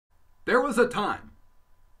There was a time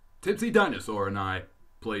Tipsy Dinosaur and I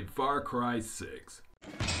played Far Cry 6.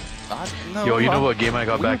 No, Yo, you know what game I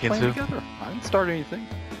got back into? Together. I didn't start anything.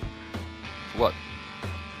 What?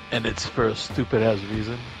 And it's for a stupid ass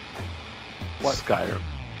reason. What? Skyrim.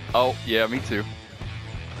 Oh, yeah, me too.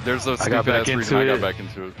 There's a stupid ass reason I got back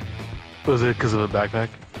into it. Was it because of the backpack?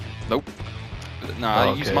 Nope.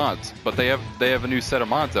 Nah, I use mods, but they have a new set of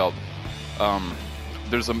mods out.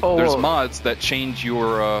 There's mods that change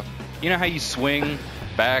your you know how you swing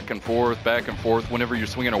back and forth whenever you're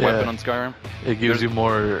swinging a weapon on Skyrim? It gives you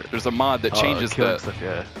more. There's a mod that changes that. Stuff,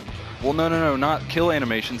 yeah. Well, no, not kill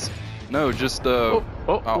animations. No, just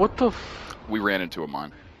what the? We ran into a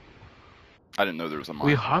mine. I didn't know there was a mine.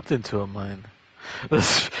 We hopped into a mine.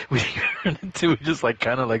 We just like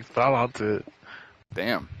kind of like fell onto it.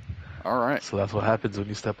 Damn. All right. So that's what happens when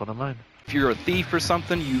you step on a mine. If you're a thief or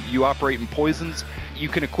something, you operate in poisons, you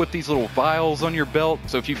can equip these little vials on your belt.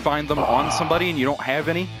 So if you find them on somebody and you don't have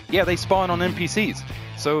any, yeah, they spawn on NPCs.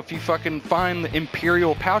 So if you fucking find the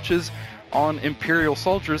Imperial pouches on Imperial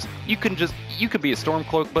soldiers, you could be a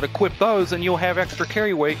Stormcloak, but equip those and you'll have extra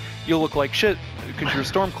carry weight. You'll look like shit because you're a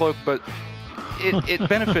Stormcloak, but it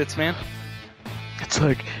benefits, man. It's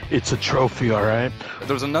like, it's a trophy, alright?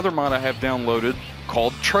 There's another mod I have downloaded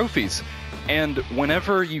called Trophies. And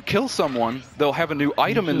whenever you kill someone, they'll have a new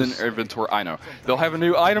item in their inventory. I know. They'll have a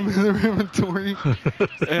new item in their inventory.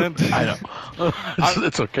 And I know.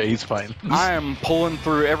 It's okay, he's fine. I am pulling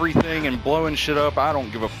through everything and blowing shit up. I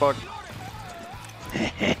don't give a fuck.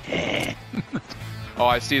 Oh,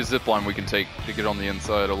 I see a zipline we can take to get on the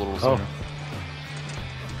inside a little sooner.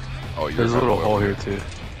 Oh, there's a little hole here, too.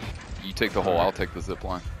 You take the hole, I'll take the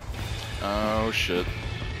zipline. Oh, shit.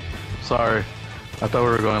 Sorry. I thought we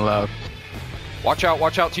were going loud. Watch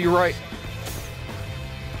out to your right.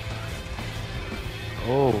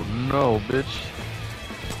 Oh no, bitch.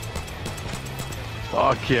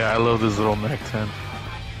 Fuck yeah, I love this little mech 10.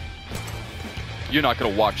 You're not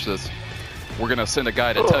gonna watch this. We're gonna send a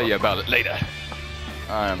guy to tell you about it later.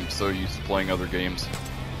 I'm so used to playing other games.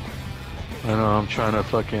 I know, I'm trying to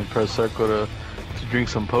fucking press circle to drink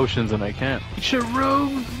some potions and I can't.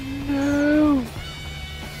 Rose, no!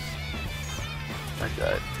 I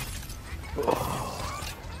died. Oh.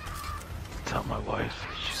 Tell my wife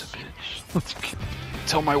she's a bitch.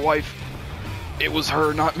 Tell my wife it was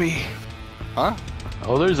her, not me. Huh?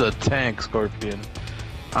 Oh, there's a tank, Scorpion.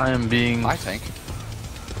 I am being... My tank?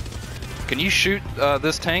 Can you shoot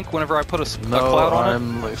this tank whenever I put a cloud on it? No,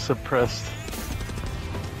 I'm like suppressed.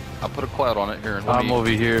 I'll put a cloud on it here. And I'm over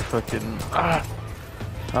here fucking... I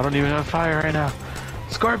don't even have fire right now.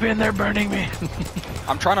 Scorpion, they're burning me.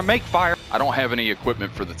 I'm trying to make fire. I don't have any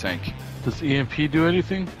equipment for the tank. Does EMP do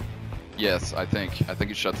anything? Yes, I think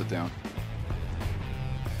it shuts it down.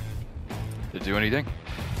 Did it do anything?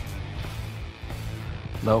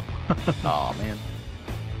 Nope. Aw, man.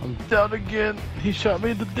 I'm down again. He shot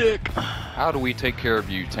me in the dick. How do we take care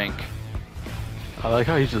of you, tank? I like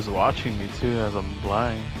how he's just watching me too as I'm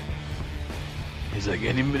flying. He's like,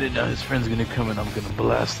 any minute now his friend's gonna come and I'm gonna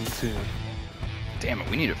blast him too. Damn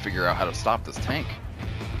it, we need to figure out how to stop this tank.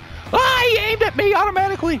 Ah, he aimed at me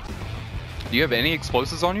automatically! Do you have any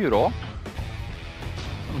explosives on you at all?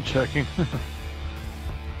 I'm checking.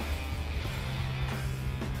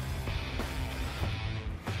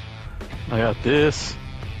 I got this.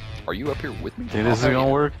 Are you up here with me? Think this is gonna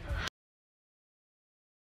work?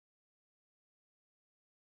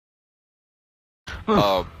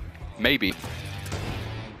 Maybe.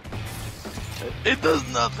 It does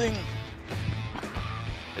nothing.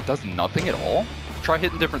 It does nothing at all? Try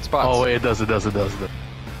hitting different spots. Oh wait, it does.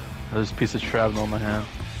 There's a piece of shrapnel in my hand.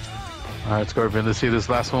 Alright, Scorpion, let's see if this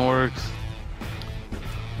last one works.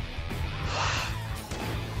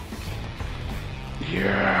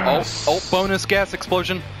 Yes! Oh, bonus gas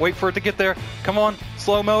explosion. Wait for it to get there. Come on,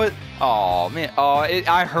 slow-mo it. Oh man,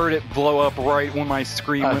 I heard it blow up right when my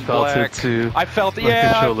screen went black. I felt it too. I felt it,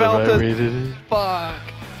 yeah, I felt it. Fuck.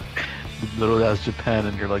 Little ass Japan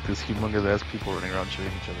and you're like this humongous ass people running around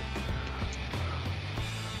shooting each other.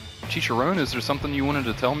 Chicharron, is there something you wanted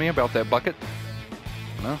to tell me about that bucket?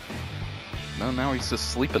 No? No, now he's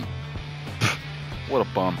just sleeping. What a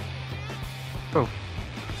bum. Oh.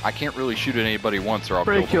 I can't really shoot at anybody once or I'll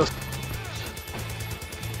kill them.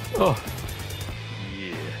 Oh.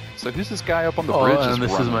 Yeah. So who's this guy up on the bridge? And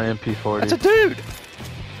this is my MP40. That's a dude!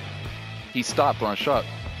 He stopped when I shot.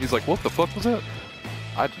 He's like, what the fuck was that?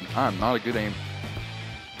 I'm not a good aim.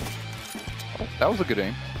 Oh, that was a good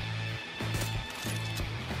aim.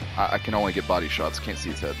 I can only get body shots, can't see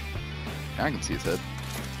his head. I can see his head.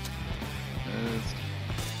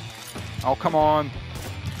 Oh, come on.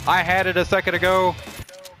 I had it a second ago.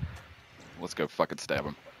 Let's go fucking stab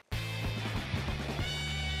him.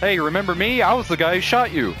 Hey, remember me? I was the guy who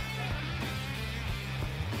shot you.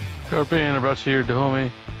 Scorpion, I brought you here to homie.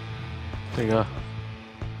 There you go.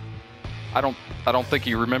 I don't think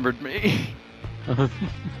he remembered me.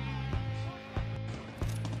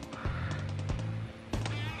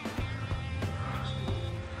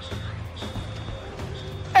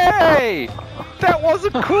 Hey! That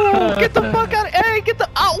wasn't cool! Get the fuck out of Hey, get the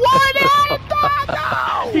why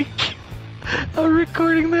no! I'm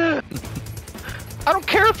recording that. I don't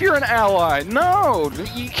care if you're an ally. No!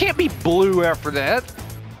 You can't be blue after that.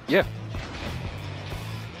 Yeah.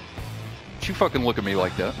 Don't you fucking look at me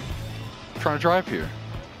like that. I'm trying to drive here.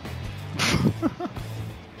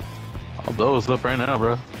 I'll blow us up right now,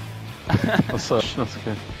 bro. What's up? That's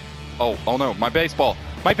okay. Oh no, my baseball!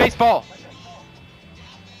 My baseball!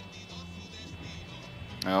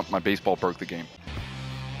 Oh, my baseball broke the game.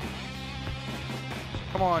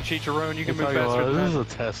 Come on, Chicharron, you can move faster than This is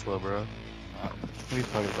that. a Tesla, bro. What are you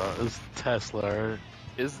talking about? This is Tesla, right?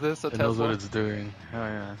 Is this a It Tesla? knows what it's doing. Oh,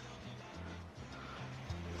 yeah.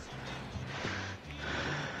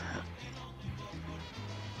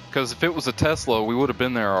 Because if it was a Tesla, we would have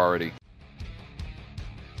been there already.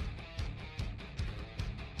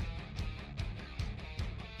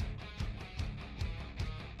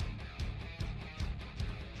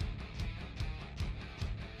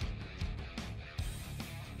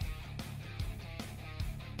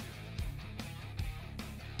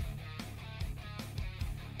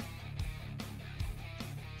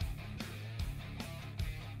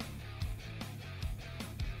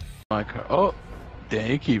 My car. Oh,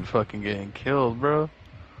 damn! You keep fucking getting killed, bro.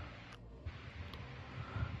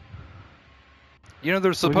 You know,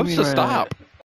 they're What do you supposed mean to right now? stop.